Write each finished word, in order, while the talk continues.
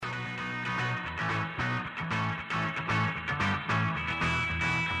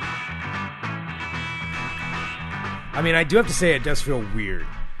I mean, I do have to say it does feel weird.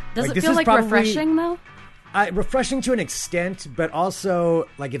 Does it feel like refreshing, though? Refreshing to an extent, but also,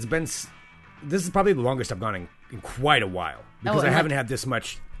 like, this is probably the longest I've gone in quite a while. Because I haven't had this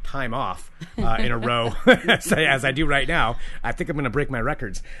much time off in a row as I do right now. I think I'm going to break my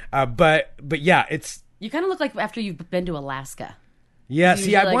records. But yeah, it's... You kind of look like after you've been to Alaska. Yeah,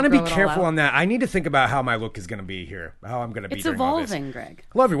 see, I want to be careful on that. I need to think about how my look is going to be here, how I'm going to be during all this. It's evolving, Greg.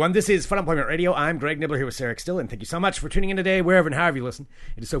 Hello, everyone. This is Fun Employment Radio. I'm Greg Nibbler here with Sarah Still, and thank you so much for tuning in today, wherever and however you listen.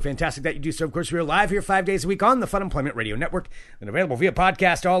 It is so fantastic that you do so. Of course, we're live here 5 days a week on the Fun Employment Radio Network and available via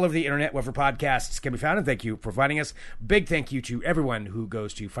podcast all over the internet, wherever podcasts can be found. And thank you for finding us. Big thank you to everyone who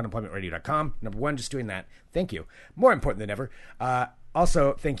goes to funemploymentradio.com. Number one, just doing that. Thank you. More important than ever.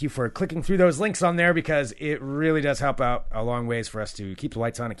 Also, thank you for clicking through those links on there because it really does help out a long ways for us to keep the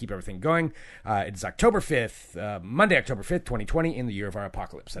lights on and keep everything going. It's October 5th, Monday, October 5th, 2020, in the year of our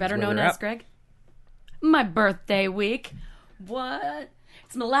apocalypse. Better known as, Greg? My birthday week. What?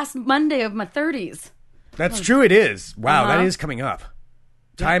 It's the last Monday of my 30s. That's true, it is. Wow, that is coming up.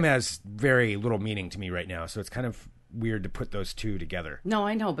 Time has very little meaning to me right now, so it's kind of weird to put those two together. No,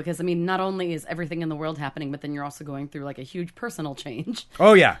 I know, because I mean, not only is everything in the world happening, but then you're also going through like a huge personal change.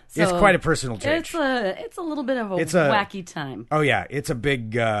 Oh yeah, so it's quite a personal change. It's a little bit of a wacky time. Oh yeah, it's a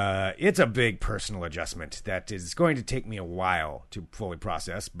big personal adjustment that is going to take me a while to fully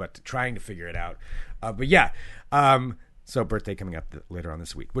process, but trying to figure it out. But yeah, so birthday coming up later on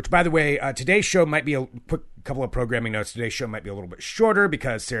this week, which, by the way, today's show might be a quick couple of programming notes. Today's show might be a little bit shorter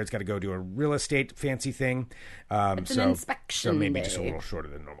because Sarah's got to go do a real estate fancy thing. It's an inspection so maybe day. Just a little shorter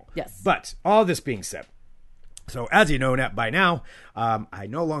than normal. Yes. But all this being said, so as you know by now, I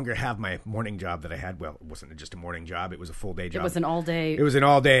no longer have my morning job that I had. Well, it wasn't just a morning job. It was a full day job. It was an all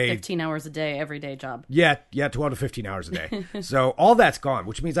day. 15 hours a day, every day job. Yeah, 12 to 15 hours a day. So all that's gone,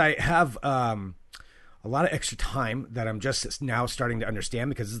 which means I have... a lot of extra time that I'm just now starting to understand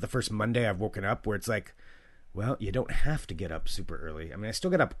because this is the first Monday I've woken up where it's like, well, you don't have to get up super early. I mean, I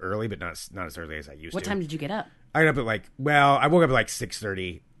still get up early, but not as early as I used to. What time did you get up? I got up at I woke up at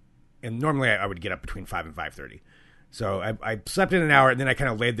 6:30, and normally I would get up between 5 and 5:30. So I slept in an hour, and then I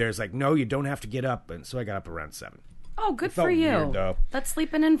kind of laid there. It's like, no, you don't have to get up. And so I got up around 7. Oh, good for you. Weird, though. That's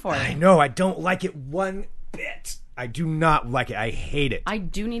sleeping in for you. I know. I don't like it one bit. I do not like it. I hate it. I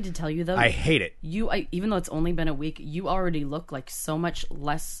do need to tell you, though. I hate it. Even though it's only been a week, you already look like so much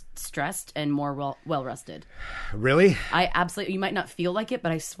less stressed and more well rested. Really? You might not feel like it,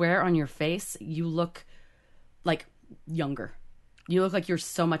 but I swear on your face, you look like younger. You look like you're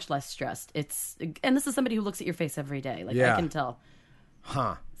so much less stressed. And this is somebody who looks at your face every day. I can tell.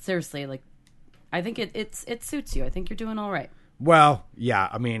 Huh. Seriously, I think it suits you. I think you're doing all right. Well, yeah,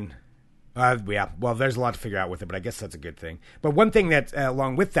 I mean... well, there's a lot to figure out with it, but I guess that's a good thing. But one thing that,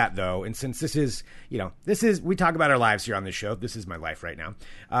 along with that, though, and since this is, we talk about our lives here on this show. This is my life right now.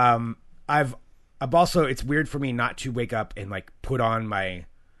 I've also, it's weird for me not to wake up and put on my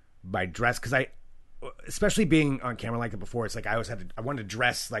dress because especially being on camera like that before, it's like I wanted to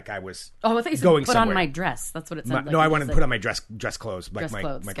dress like I was. Oh, I thought you said going put somewhere. on my dress. That's what it sounded like. No, I wanted to put on my dress clothes, my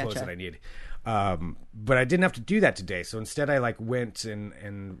clothes clothes that I need. But I didn't have to do that today, so instead I went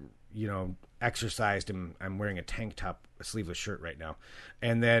and exercised, and I'm wearing a tank top, a sleeveless shirt right now.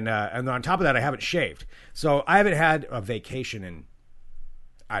 And then on top of that, I haven't shaved. So I haven't had a vacation in,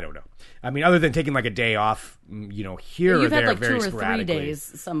 I don't know. I mean, other than taking a day off, here or there, very sporadically. You've had 2 or 3 days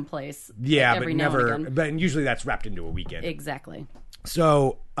someplace. Yeah, every but never, now and again. but usually that's wrapped into a weekend. Exactly.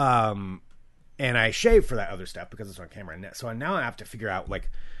 So, and I shave for that other stuff because it's on camera. So now I have to figure out,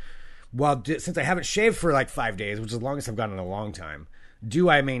 since I haven't shaved for 5 days, which is the longest I've gone in a long time, do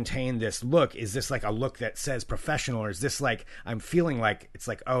I maintain this look? Is this a look that says professional, or is this I'm feeling it's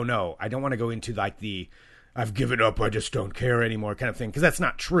oh no, I don't want to go into the I've given up, I just don't care anymore kind of thing, because that's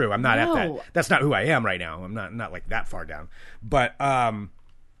not true. I'm not at that. That's not who I am right now. I'm not that far down.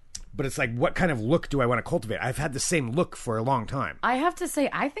 But it's what kind of look do I want to cultivate? I've had the same look for a long time. I have to say,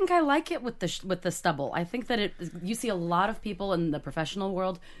 I think I like it with the stubble. I think that you see a lot of people in the professional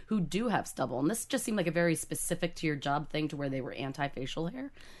world who do have stubble, and this just seemed like a very specific to your job thing, to where they were anti-facial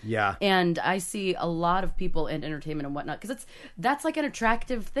hair. Yeah. And I see a lot of people in entertainment and whatnot, because that's an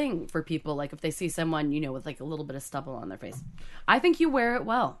attractive thing for people. If they see someone with a little bit of stubble on their face, I think you wear it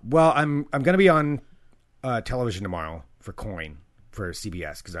well. Well, I'm going to be on television tomorrow for Coin. For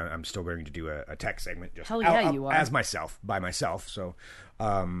CBS, because I'm still going to do a tech segment. Just Hell yeah, you are. By myself. So,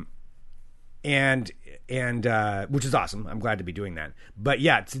 and which is awesome. I'm glad to be doing that. But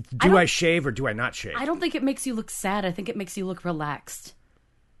yeah, do I shave or do I not shave? I don't think it makes you look sad. I think it makes you look relaxed.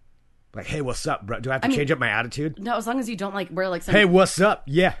 Like, hey, what's up, bro? Do I have to change up my attitude? No, as long as you don't like wear like some hey, what's up?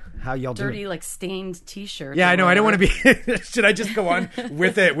 Yeah, how y'all dirty doing? like stained T-shirt. Yeah, I know. I don't want to be. Should I just go on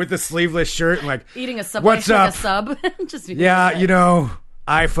with the sleeveless shirt and like eating a Subway what's like up? a sub? Just yeah, you know,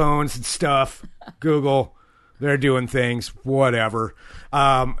 iPhones and stuff. Google, they're doing things. Whatever.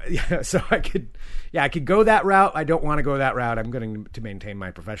 Yeah, so I could go that route. I don't want to go that route. I'm going to maintain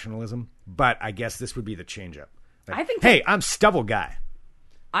my professionalism, but I guess this would be the change up. Like, I think. Hey, I'm stubble guy.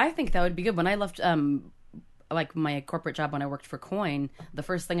 I think that would be good. When I left, like my corporate job when I worked for Coin, the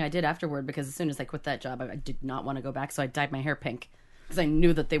first thing I did afterward, because as soon as I quit that job, I did not want to go back, so I dyed my hair pink because I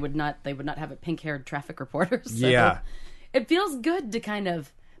knew that they would not have a pink-haired traffic reporter. So yeah, it feels good to kind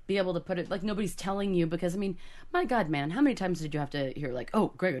of be able to put it like nobody's telling you. Because I mean, my God, man, how many times did you have to hear like,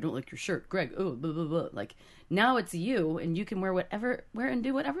 "Oh, Greg, I don't like your shirt, Greg." Oh, blah blah blah. Like now it's you, and you can wear and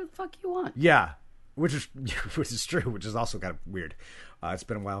do whatever the fuck you want. Yeah. Which is true, which is also kind of weird. It's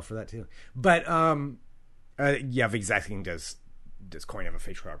been a while for that too. But yeah, exactly. Does Coin have a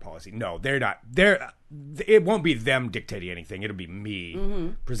facial hair policy? No, they're not. It won't be them dictating anything. It'll be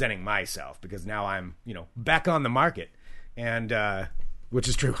me presenting myself, because now I'm back on the market, and which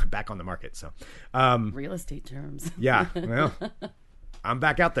is true, back on the market. So real estate terms. Yeah, well, I'm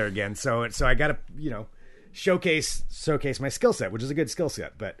back out there again. So I got to showcase my skill set, which is a good skill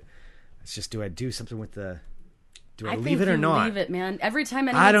set, but. It's just, do I do something with the? Do I leave it or not? Leave it, man. Every time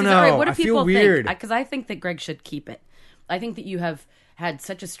anyone I don't says, know. All right, what do I people feel weird because I think that Greg should keep it. I think that you have had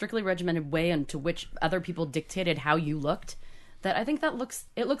such a strictly regimented way into which other people dictated how you looked that I think it looks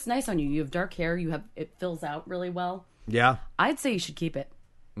nice on you. You have dark hair. It fills out really well. Yeah, I'd say you should keep it.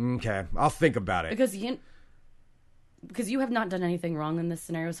 Okay, I'll think about it because you have not done anything wrong in this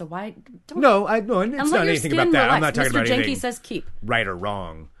scenario. So why don't? No, it's not anything about that. Relax. I'm not talking Mr. about Jenke anything says keep right or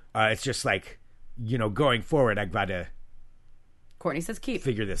wrong. It's just like, going forward, I've got to. Courtney says keep.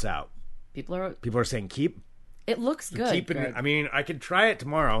 Figure this out. People are saying keep. It looks good. Keep it. I mean, I could try it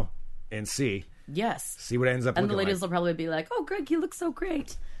tomorrow and see. Yes. See what ends up. And the ladies will probably be like, "Oh, Greg, you look so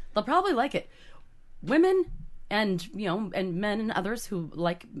great." They'll probably like it. Women and and men and others who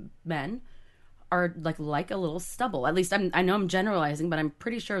like men are like a little stubble. At least I know I'm generalizing, but I'm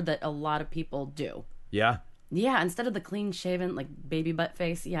pretty sure that a lot of people do. Yeah. Yeah, instead of the clean shaven, like baby butt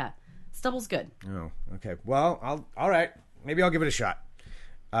face, yeah. Stubble's good. Oh, okay. Well, all right. Maybe I'll give it a shot.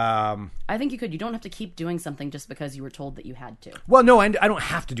 I think you could. You don't have to keep doing something just because you were told that you had to. Well, no, I don't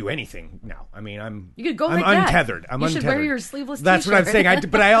have to do anything now. I mean, you could go I'm like untethered. You should wear your sleeveless That's t-shirt. what I'm saying.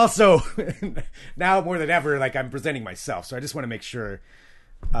 But I also, now more than ever, like I'm presenting myself. So I just want to make sure,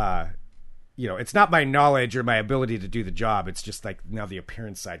 it's not my knowledge or my ability to do the job. It's just like now the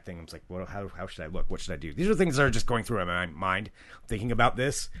appearance side thing. I'm like, well, how should I look? What should I do? These are things that are just going through my mind, thinking about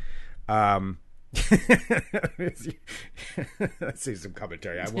this. Let's see some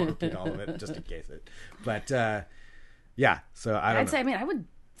commentary. I won't repeat all of it just in case but yeah. So I'd say, I would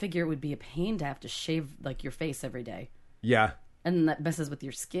figure it would be a pain to have to shave like your face every day. Yeah. And that messes with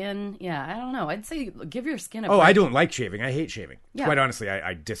your skin. Yeah, I don't know. I'd say give your skin a break. break. I don't like shaving. I hate shaving. Yeah. Quite honestly,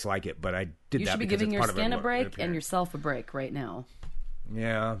 I dislike it, but I did that because it's part of You should be giving your skin a break and yourself a break right now.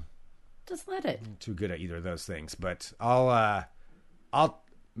 Yeah. Just let it. I'm too good at either of those things, but I'll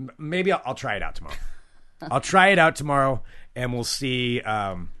try it out tomorrow. I'll try it out tomorrow, and we'll see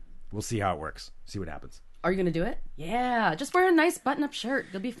how it works. See what happens. Are you going to do it? Yeah. Just wear a nice button-up shirt.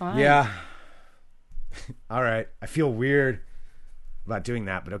 You'll be fine. Yeah. All right. I feel weird about doing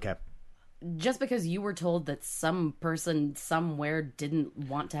that, but okay. Just because you were told that some person somewhere didn't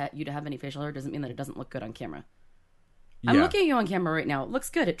want you to have any facial hair doesn't mean that it doesn't look good on camera. Yeah. I'm looking at you on camera right now. It looks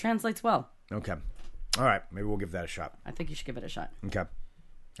good. It translates well. Okay. All right. Maybe we'll give that a shot. I think you should give it a shot. Okay.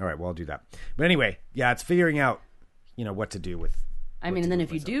 All right. Well, I'll do that. But anyway, yeah, it's figuring out, what to do with. And then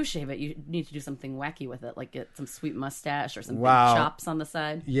if you do shave it, you need to do something wacky with it, like get some sweet mustache or some big chops on the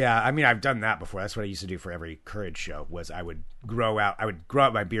side. Yeah, I've done that before. That's what I used to do for every Courage show. Was I would grow out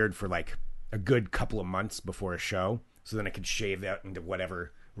my beard for like a good couple of months before a show, so then I could shave that into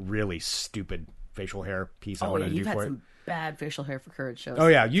whatever really stupid facial hair piece I wanted to do for it. You've had some bad facial hair for Courage shows. Oh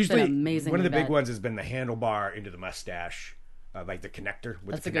yeah, usually amazing. One of the big ones has been the handlebar into the mustache, like the connector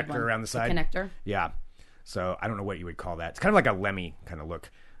with the connector around the side. The connector. Yeah. So I don't know what you would call that. It's kind of like a Lemmy kind of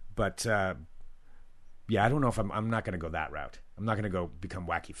look, but yeah, I don't know if I'm not going to go that route. I'm not going to go become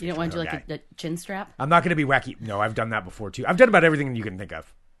wacky. You don't want to do like a chin strap? I'm not going to be wacky. No, I've done that before too. I've done about everything you can think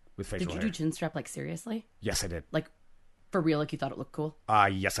of with facial hair. Did you do chin strap like seriously? Yes, I did. Like for real, like you thought it looked cool?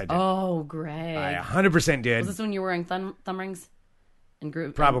 Yes, I did. Oh, great. I 100% did. Was this when you were wearing thumb rings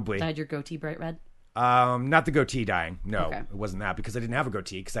and probably dyed your goatee bright red? Not the goatee dyeing. No, okay. It wasn't that because I didn't have a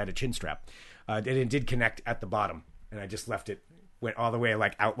goatee because I had a chin strap. And it did connect at the bottom, and I just left it went all the way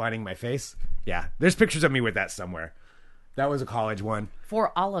like outlining my face. Yeah, there's pictures of me with that somewhere. That was a college one.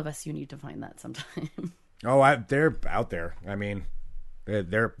 For all of us, you need to find that sometime. Oh, they're out there. I mean,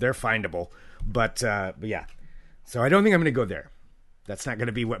 they're findable. But yeah. So I don't think I'm going to go there. That's not going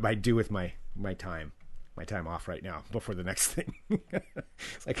to be what I do with my time off right now before the next thing.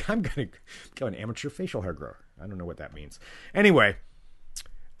 It's like I'm going to go an amateur facial hair grower. I don't know what that means. Anyway,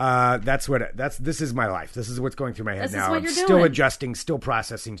 this is my life. This is what's going through my head now. I'm still adjusting, still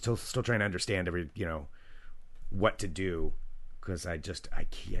processing, still trying to understand what to do, because I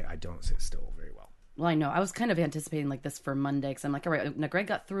don't sit still very well. Well, I know. I was kind of anticipating like this for Monday, because I'm like, all right, now Greg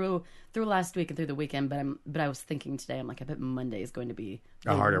got through last week and through the weekend, but I was thinking today, I'm like, I bet Monday is going to be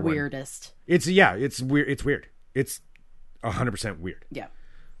the harder weirdest. One. It's weird. It's weird. It's 100% weird. Yeah.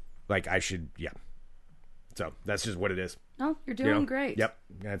 Like I should, yeah. So that's just what it is. Oh, you're doing great. Yep.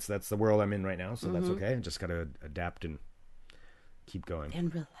 That's the world I'm in right now, so that's okay. I just got to adapt and keep going.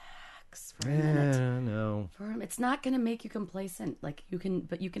 And relax for a minute. No. It's not going to make you complacent. Like you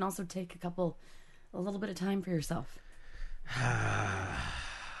can also take a little bit of time for yourself.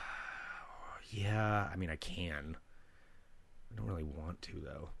 Yeah, I mean, I can. I don't really want to,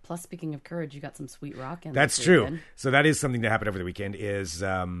 though. Plus, speaking of courage, you got some sweet rock in. That's true. So that is something that happened over the weekend. Is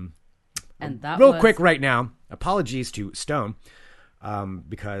and that real quick right now. Apologies to Stone,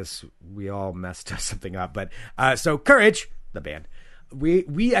 because we all messed something up. But so Courage, the band,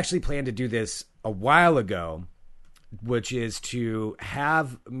 we actually planned to do this a while ago, which is to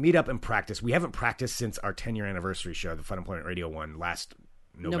meet up and practice. We haven't practiced since our 10-year anniversary show, the Fun Employment Radio one last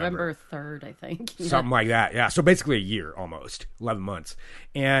November 3rd, I think. Something like that. Yeah. So basically a year, almost 11 months.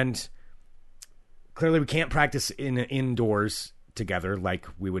 And clearly we can't practice indoors together like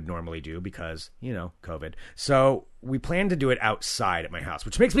we would normally do because, COVID. So we plan to do it outside at my house,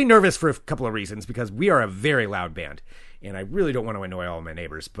 which makes me nervous for a couple of reasons, because we are a very loud band and I really don't want to annoy all of my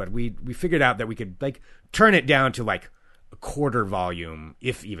neighbors, but we figured out that we could like turn it down to like a quarter volume,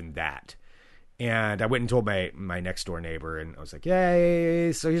 if even that. And I went and told my next door neighbor, and I was like,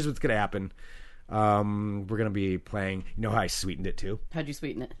 yay, so here's what's going to happen. We're going to be playing, you know how I sweetened it too? How'd you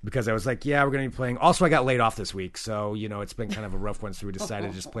sweeten it? Because I was like, yeah, we're going to be playing. Also, I got laid off this week, so, it's been kind of a rough one, so we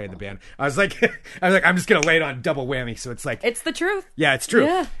decided to just play in the band. I was like, I'm just going to lay it on double whammy, so it's like. It's the truth. Yeah, it's true.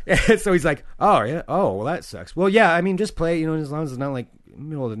 Yeah. So he's like, oh, yeah, oh, well, that sucks. Well, yeah, I mean, just play, as long as it's not like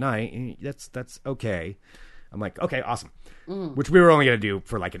middle of the night, that's okay. I'm like, okay, awesome. Which we were only going to do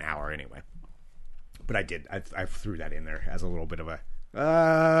for like an hour anyway. But I did. I threw that in there as a little bit of a,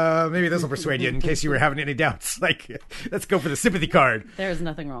 maybe this will persuade you in case you were having any doubts. Like, let's go for the sympathy card. There's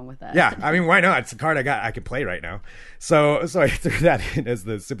nothing wrong with that. Yeah, I mean, why not? It's a card I could play right now. So I threw that in as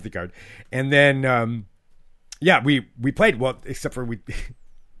the sympathy card. And then, we played, well, except for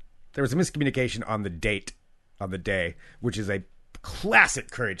there was a miscommunication on the day, which is a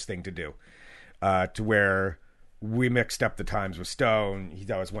classic Courage thing to do, to where we mixed up the times with Stone. He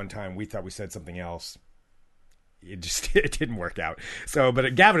thought it was one time. We thought we said something else. It didn't work out. So,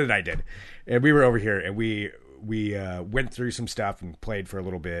 but Gavin and I did, and we were over here, and we went through some stuff and played for a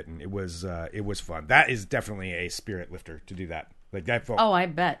little bit, and it was fun. That is definitely a spirit lifter to do that. Like that. Oh, I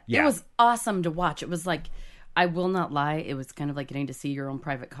bet. Yeah. It was awesome to watch. It was like, I will not lie, it was kind of like getting to see your own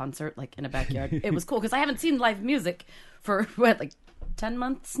private concert, like in a backyard. It was cool because I haven't seen live music for 10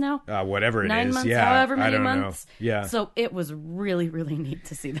 months now? Whatever it 9 is. months, Yeah. however many I don't months. know. Yeah. So it was really, really neat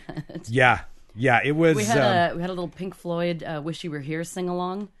to see that. Yeah. Yeah, it was. We had a little Pink Floyd "Wish You Were Here" sing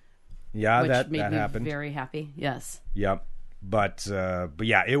along. Yeah, which that made me happened. Very happy. Yes. Yep. But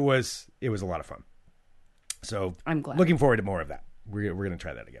yeah, it was a lot of fun. So I'm glad. Looking forward to more of that. We're gonna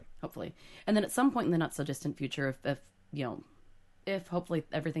try that again. Hopefully, and then at some point in the not so distant future, if hopefully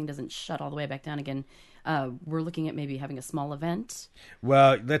everything doesn't shut all the way back down again, we're looking at maybe having a small event.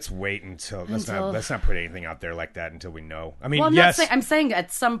 Well, let's wait until let's not put anything out there like that until we know. I mean, well, yes, I'm saying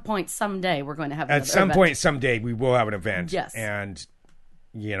at some point someday we're going to have at some event. point someday we will have an event. Yes, and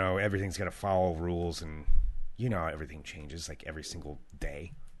everything's got to follow rules, and everything changes like every single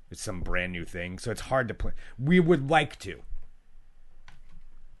day. It's some brand new thing, so it's hard to plan. We would like to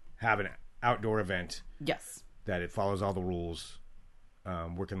have an outdoor event. Yes, that it follows all the rules.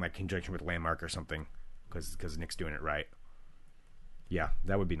 Work in like conjunction with Landmark or something, because Nick's doing it right. Yeah,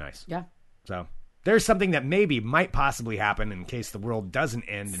 that would be nice. Yeah. So there's something that might possibly happen in case the world doesn't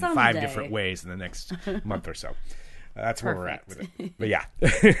end in 5 different ways in the next month or so. That's where we're at with it. But yeah,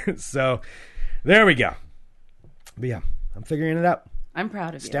 so there we go. But yeah, I'm figuring it out. I'm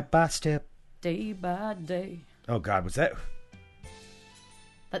proud of you. Step by step. Day by day. Oh God, what's that?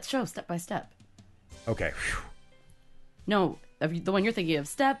 Let's show Step by Step. Okay. No, the one you're thinking of.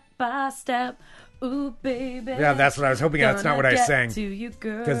 Step by step, Ooh, baby. Yeah, that's what I was hoping. That's not what I sang.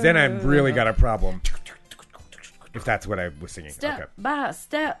 Because then I've really got a problem. If that's what I was singing. Step okay. by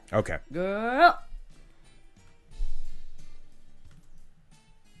step. Okay. Girl.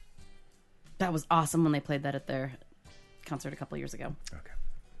 That was awesome when they played that at their concert a couple years ago. Okay.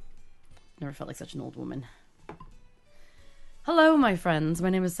 Never felt like such an old woman. Hello, my friends. My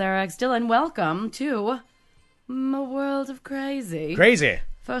name is Sarah X. Dillon. Welcome to my world of crazy. Crazy.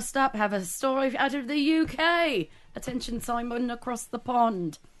 First up, have a story out of the UK. Attention, Simon, across the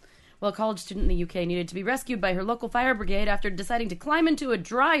pond. Well, a college student in the UK needed to be rescued by her local fire brigade after deciding to climb into a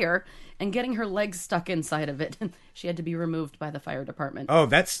dryer and getting her legs stuck inside of it. She had to be removed by the fire department. Oh,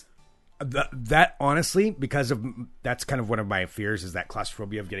 that honestly, because of that's kind of one of my fears is that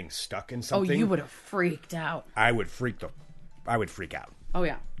claustrophobia of getting stuck in something. Oh, you would have freaked out. I would freak out. Oh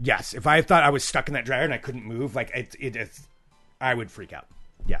yeah. Yes, if I thought I was stuck in that dryer and I couldn't move, like I would freak out.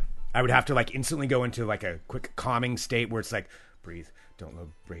 Yeah, I would have to like instantly go into like a quick calming state where it's like breathe, don't move,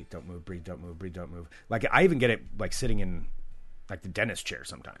 breathe, don't move, breathe, don't move, breathe, don't move. Like I even get it like sitting in like the dentist chair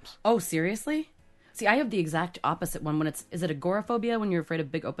sometimes. Oh, seriously? See, I have the exact opposite one when is it agoraphobia when you're afraid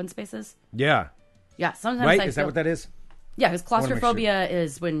of big open spaces? Yeah. Yeah, sometimes right? Is that what that is? Yeah, because claustrophobia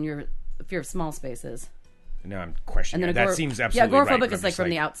is when you're fear of small spaces. No, I'm questioning it. That seems absolutely right. Yeah, agoraphobic right, is like from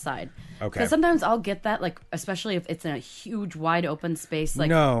the outside. Okay. Because sometimes I'll get that, like, especially if it's in a huge, wide open space. Like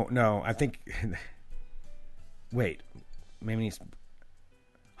No, I think... Wait. Maybe...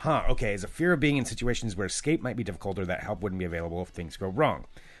 Okay. Is a fear of being in situations where escape might be difficult or that help wouldn't be available if things go wrong.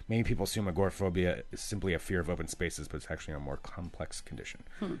 Many people assume agoraphobia is simply a fear of open spaces, but it's actually a more complex condition.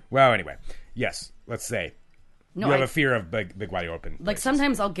 Well, anyway. Yes, let's say... No, you have a fear of big wide open places. Like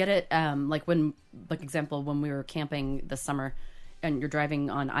sometimes I'll get it, example, when we were camping this summer and you're driving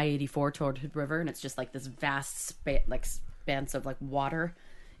on I-84 toward Hood River and it's just like this vast expanse of like water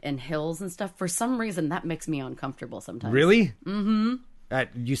and hills and stuff. For some reason, that makes me uncomfortable sometimes. Really? Mm-hmm.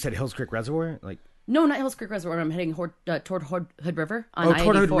 You said Hills Creek Reservoir? No, not Hills Creek Reservoir. I'm heading toward Hood River on I-84.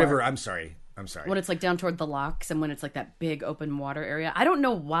 Toward Hood River. I'm sorry. When it's like down toward the locks and when it's like that big open water area. I don't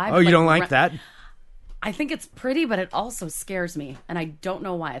know why. Oh, you don't like that? I think it's pretty, but it also scares me, and I don't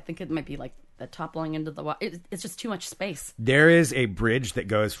know why. I think it might be like the toppling into the water. It's just too much space. There is a bridge that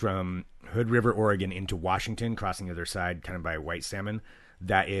goes from Hood River, Oregon, into Washington, crossing the other side, kind of by White Salmon.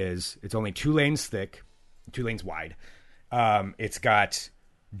 It's only 2 lanes thick, 2 lanes wide. It's got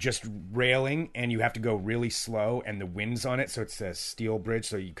just railing, and you have to go really slow, and the wind's on it, so it's a steel bridge,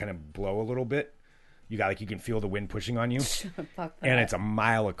 so you kind of blow a little bit. You can feel the wind pushing on you. And it's a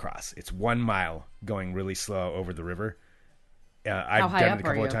mile across. It's 1 mile going really slow over the river. I've done it a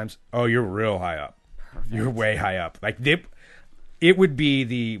couple of times. Oh, you're real high up. Perfect. You're way high up. Like it would be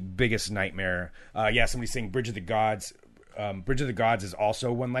the biggest nightmare. Somebody's saying Bridge of the Gods. Bridge of the Gods is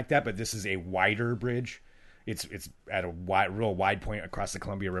also one like that, but this is a wider bridge. It's at a real wide point across the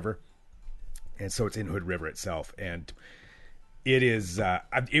Columbia River. And so it's in Hood River itself. And it is.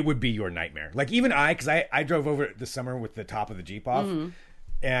 It would be your nightmare. Like even because I drove over it this summer with the top of the Jeep off,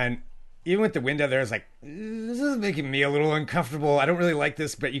 and even with the wind out there, I was like, this is making me a little uncomfortable. I don't really like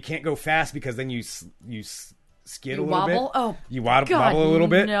this, but you can't go fast because then you skid a little wobble? bit. Oh, you wobble a little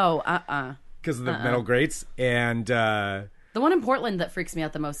bit. No, because of the metal grates. And the one in Portland that freaks me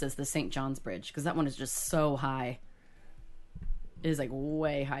out the most is the St. John's Bridge because that one is just so high. It is like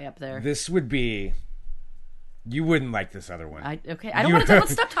way high up there. This would be. You wouldn't like this other one. I don't want to.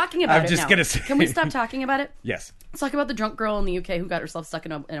 Let's stop talking about it. I'm just gonna say. Can we stop talking about it? Yes. Let's talk about the drunk girl in the UK who got herself stuck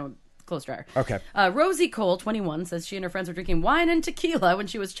in a clothes dryer. Okay. Rosie Cole, 21, says she and her friends were drinking wine and tequila when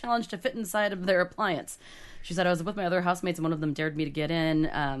she was challenged to fit inside of their appliance. She said, I was with my other housemates and one of them dared me to get in.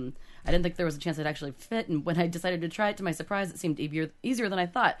 I didn't think there was a chance I'd actually fit, and when I decided to try it, to my surprise, it seemed easier than I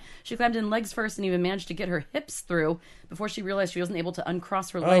thought. She climbed in legs first and even managed to get her hips through before she realized she wasn't able to uncross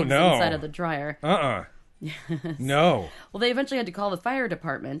her legs inside of the dryer. Yes. No. Well, they eventually had to call the fire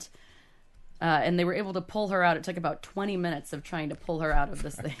department, and they were able to pull her out. It took about 20 minutes of trying to pull her out of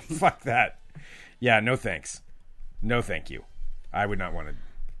this thing. Fuck that. Yeah, no thanks. No thank you. I would not want to.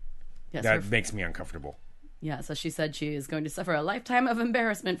 Yes, that makes me uncomfortable. Yeah, so she said she is going to suffer a lifetime of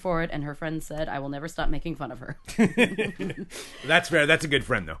embarrassment for it, and her friend said, I will never stop making fun of her. That's fair. That's a good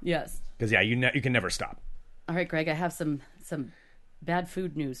friend, though. Yes. Because, yeah, you can never stop. All right, Greg, I have some bad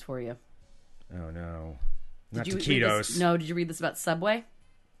food news for you. Oh, no. Not did taquitos. No, did you read this about Subway?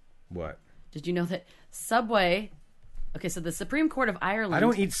 What? Did you know that Subway... Okay, so the Supreme Court of Ireland... I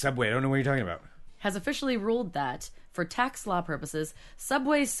don't eat Subway. I don't know what you're talking about. ...has officially ruled that, for tax law purposes,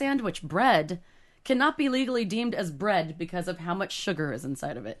 Subway's sandwich bread cannot be legally deemed as bread because of how much sugar is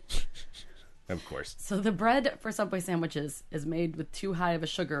inside of it. Of course. So the bread for Subway sandwiches is made with too high of a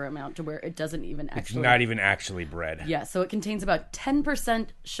sugar amount to where it doesn't even actually... It's not even actually bread. Yeah, so it contains about 10%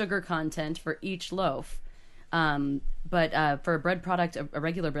 sugar content for each loaf. But for a bread product, a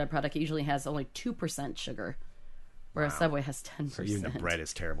regular bread product, it usually has only 2% sugar, whereas Subway has 10%. So even the bread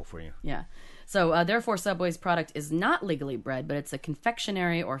is terrible for you. Yeah. So therefore, Subway's product is not legally bread, but it's a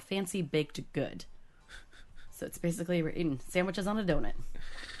confectionery or fancy baked good. So it's basically we're eating sandwiches on a donut.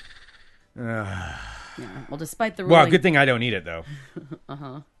 Yeah. Well, despite the ruling... Well, good thing I don't eat it, though.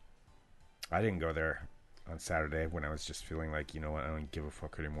 I didn't go there on Saturday when I was just feeling like, you know what, I don't give a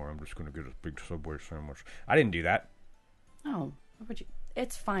fuck anymore. I'm just going to get a big Subway sandwich. I didn't do that. Oh, why would you?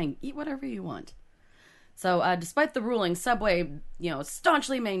 It's fine. Eat whatever you want. So, despite the ruling, Subway,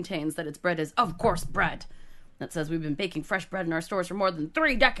 staunchly maintains that its bread is, of course, bread. That says we've been baking fresh bread in our stores for more than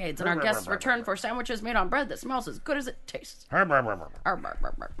 3 decades, and our guests return for sandwiches made on bread that smells as good as it tastes.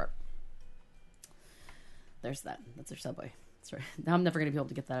 There's that. That's their Subway. That's right. Now I'm never going to be able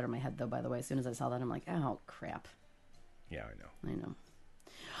to get that out of my head, though, by the way. As soon as I saw that, I'm like, oh, crap. Yeah, I know.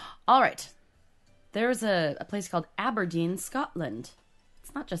 All right. There's a place called Aberdeen, Scotland.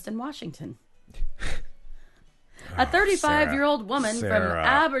 It's not just in Washington. A 35-year-old woman from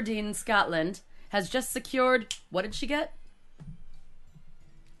Aberdeen, Scotland, has just secured... What did she get?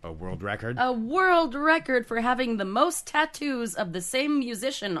 A world record? A world record for having the most tattoos of the same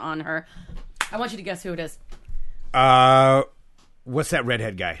musician on her. I want you to guess who it is. What's that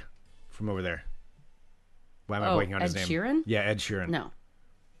redhead guy from over there? Why am I blanking on his name? Ed Sheeran? Yeah, Ed Sheeran. No.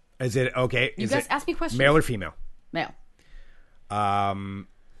 Is it okay? You guys ask me questions. Male or female? Male.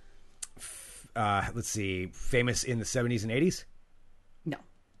 Let's see. Famous in the 70s and 80s? No.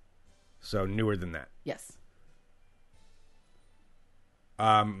 So newer than that. Yes.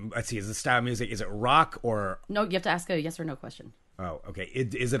 Let's see. Is the style of music, is it rock or... No, you have to ask a yes or no question. Oh, okay.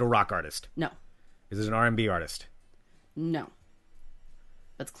 Is it a rock artist? No. Is it an R&B artist? No.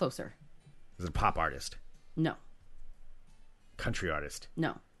 That's closer. Is it a pop artist? No. Country artist?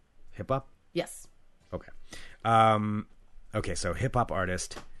 No. Hip-hop? Yes. Okay. Okay, so hip-hop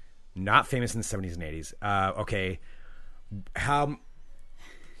artist, not famous in the 70s and 80s. Okay. How...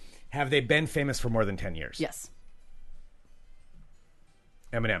 Have they been famous for more than 10 years? Yes.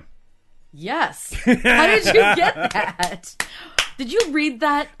 Eminem. Yes. How did you get that? Did you read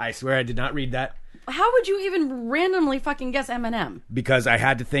that? I swear I did not read that. How would you even randomly fucking guess Eminem? Because I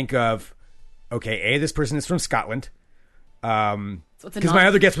had to think of, okay, this person is from Scotland. Because my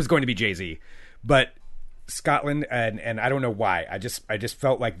other guess was going to be Jay-Z. But Scotland, and I don't know why. I just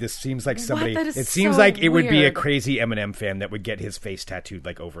felt like this seems like somebody... It seems like it would be a crazy Eminem fan that would get his face tattooed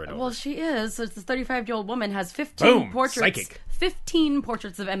like over and over. Well, she is. So this 35-year-old woman has 15 portraits. Psychic. 15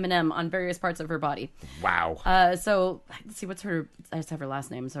 portraits of Eminem on various parts of her body. Wow. So let's see, what's her... I just have her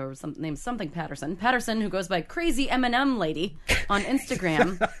last name. So name's something Patterson. Patterson, who goes by Crazy Eminem Lady on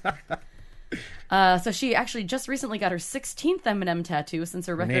Instagram. So she actually just recently got her 16th Eminem tattoo since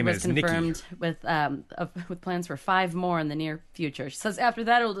her record was confirmed with plans for 5 more in the near future. She says after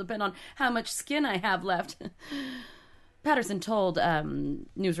that it'll depend on how much skin I have left. Patterson told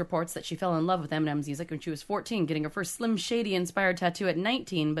news reports that she fell in love with Eminem's music when she was 14, getting her first Slim Shady inspired tattoo at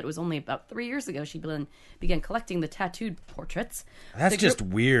 19, but it was only about 3 years ago she began collecting the tattooed portraits. That's just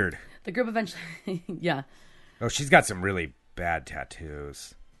weird. The group eventually, yeah. Oh, she's got some really bad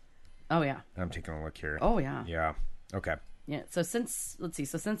tattoos. Oh, yeah. I'm taking a look here. Oh, yeah. Yeah. Okay. Yeah. So since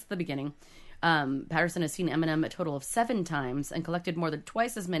the beginning, Patterson has seen Eminem a total of 7 times and collected more than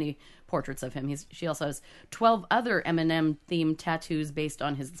twice as many portraits of him. She also has 12 other Eminem-themed tattoos based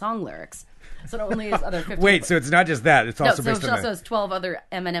on his song lyrics. So not only is other 15... Wait, so it's not just that. It's also based on... she also has 12 other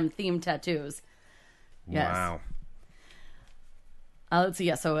Eminem-themed tattoos. Yes. Wow. Let's see.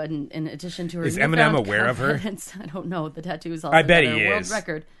 Yeah. So in addition to her... Is Eminem aware of her? I don't know. The tattoos also I bet he world is.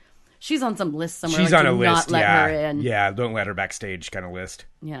 Record. She's on some list somewhere. She's on a list, not let her in. Yeah, don't let her backstage kind of list.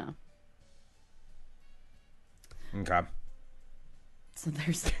 Yeah. Okay. So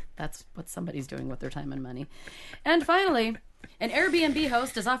that's what somebody's doing with their time and money. And finally, an Airbnb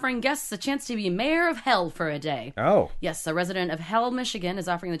host is offering guests a chance to be mayor of hell for a day. Oh. Yes, a resident of Hell, Michigan is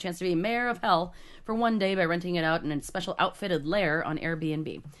offering the chance to be mayor of hell for one day by renting it out in a special outfitted lair on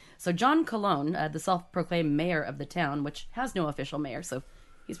Airbnb. So John Colon, the self-proclaimed mayor of the town, which has no official mayor, so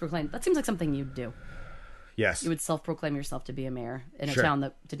he's proclaimed. That seems like something you'd do. Yes. You would self-proclaim yourself to be a mayor in a town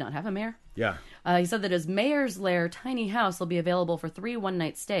that did not have a mayor. Yeah. He said that his mayor's lair tiny house will be available for 3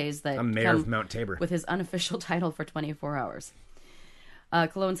 one-night stays that I'm mayor of Mount Tabor. With his unofficial title for 24 hours.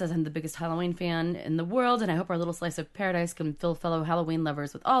 Cologne says, I'm the biggest Halloween fan in the world, and I hope our little slice of paradise can fill fellow Halloween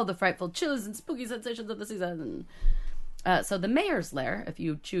lovers with all the frightful chills and spooky sensations of the season. So the mayor's lair, if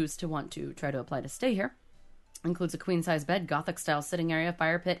you choose to want to try to apply to stay here, includes a queen-size bed, Gothic-style sitting area,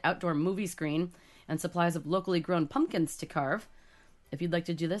 fire pit, outdoor movie screen, and supplies of locally grown pumpkins to carve. If you'd like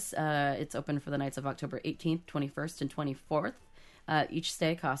to do this, it's open for the nights of October 18th, 21st, and 24th. Each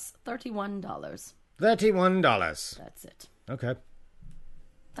stay costs $31. $31. That's it. Okay.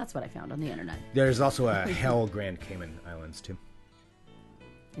 That's what I found on the internet. There's also a Hell Grand Cayman Islands, too.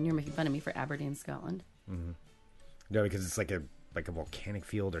 And you're making fun of me for Aberdeen, Scotland? Mm-hmm. No, because it's like a volcanic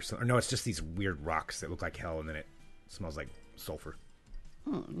field or something. No, it's just these weird rocks that look like hell, and then it smells like sulfur.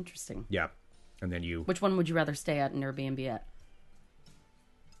 Interesting. Yeah. And then you... Which one would you rather stay at and Airbnb at?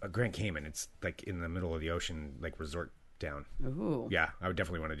 Grand Cayman. It's like in the middle of the ocean, like resort town. Ooh. Yeah, I would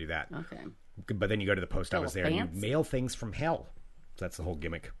definitely want to do that. Okay. But then you go to the post office there and you fancy. mail things from hell. So that's the whole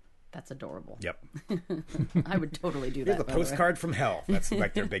gimmick. That's adorable. Yep. I would totally do Here's that. the postcard from hell. That's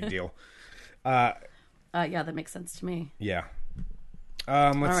like their big deal. Yeah, that makes sense to me. Yeah.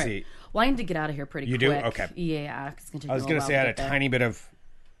 Let's see. Well, I need to get out of here pretty quick. You do? Okay. Yeah. It's gonna take I was going to say I had a tiny bit of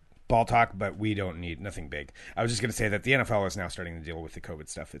ball talk, but we don't need nothing big. I was just going to say that the NFL is now starting to deal with the COVID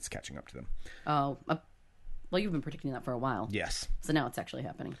stuff. It's catching up to them. Oh, well, you've been predicting that for a while. Yes. So now it's actually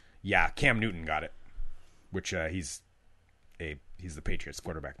happening. Yeah, Cam Newton got it, which he's the Patriots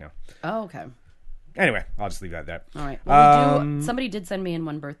quarterback now. Oh, okay. Anyway, I'll just leave that at that. All right. Well, somebody did send me in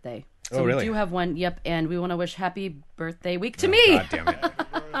one birthday. So really? We do have one. Yep. And we want to wish happy birthday week to me. God damn it.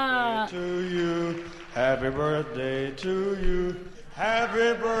 To you, happy birthday to you,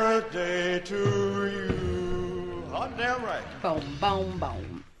 happy birthday to you. Hot damn right. Boom, boom,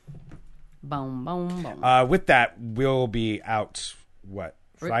 boom. Boom, boom, boom. With that, we'll be out,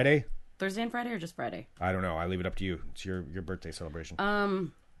 Friday? Thursday and Friday or just Friday? I don't know. I leave it up to you. It's your birthday celebration.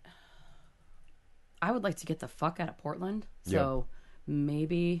 I would like to get the fuck out of Portland. So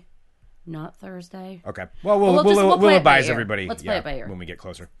maybe not Thursday. Okay. Well, we'll advise everybody. Let's play it by ear when we get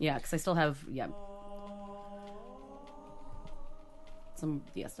closer. Yeah, because I still have some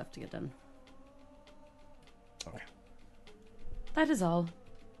stuff to get done. Okay. That is all.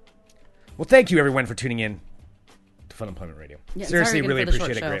 Well, thank you everyone for tuning in to Fun Employment Radio. Yeah, seriously, really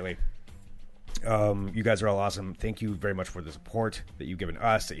appreciate it show. greatly. You guys are all awesome. Thank you very much for the support that you've given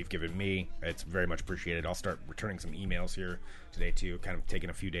us, that you've given me. It's very much appreciated. I'll start returning some emails here today too. Kind of taking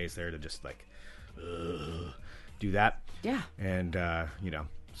a few days there to just do that. Yeah. And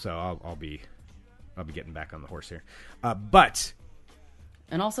so I'll be getting back on the horse here. But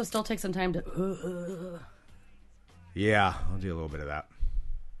and also still take some time to. Yeah, I'll do a little bit of that.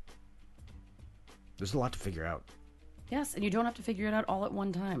 There's a lot to figure out. Yes, and you don't have to figure it out all at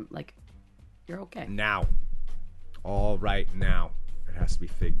one time. Like, you're okay. Now. All right now. It has to be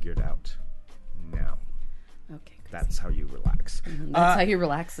figured out. Now. Okay. That's how you relax. Mm-hmm. That's how you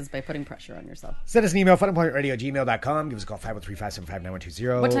relax, is by putting pressure on yourself. Send us an email, funemploymentradio@gmail.com. Give us a call,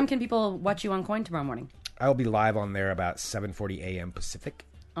 503-575-9120. What time can people watch you on Coin tomorrow morning? I'll be live on there about 7:40 a.m. Pacific.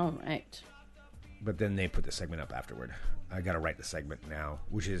 All right. But then they put the segment up afterward. I got to write the segment now,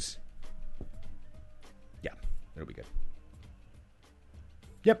 which is... Yeah, it'll be good.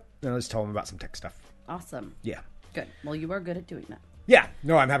 Yep. Now let's tell them about some tech stuff. Awesome. Yeah. Good. Well, you are good at doing that. Yeah.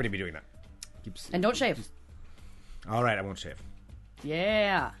 No, I'm happy to be doing that. And don't shave. All right, I won't shave.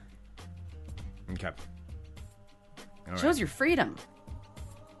 Yeah. Okay. All Shows right. your freedom.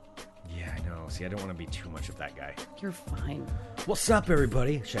 Yeah, I know. See, I don't want to be too much of that guy. You're fine. What's up,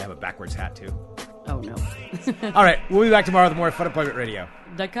 everybody? Should I have a backwards hat, too? Oh, no. All right, we'll be back tomorrow with more Fun Employment Radio.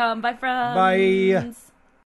 .com. Bye, friends. Bye.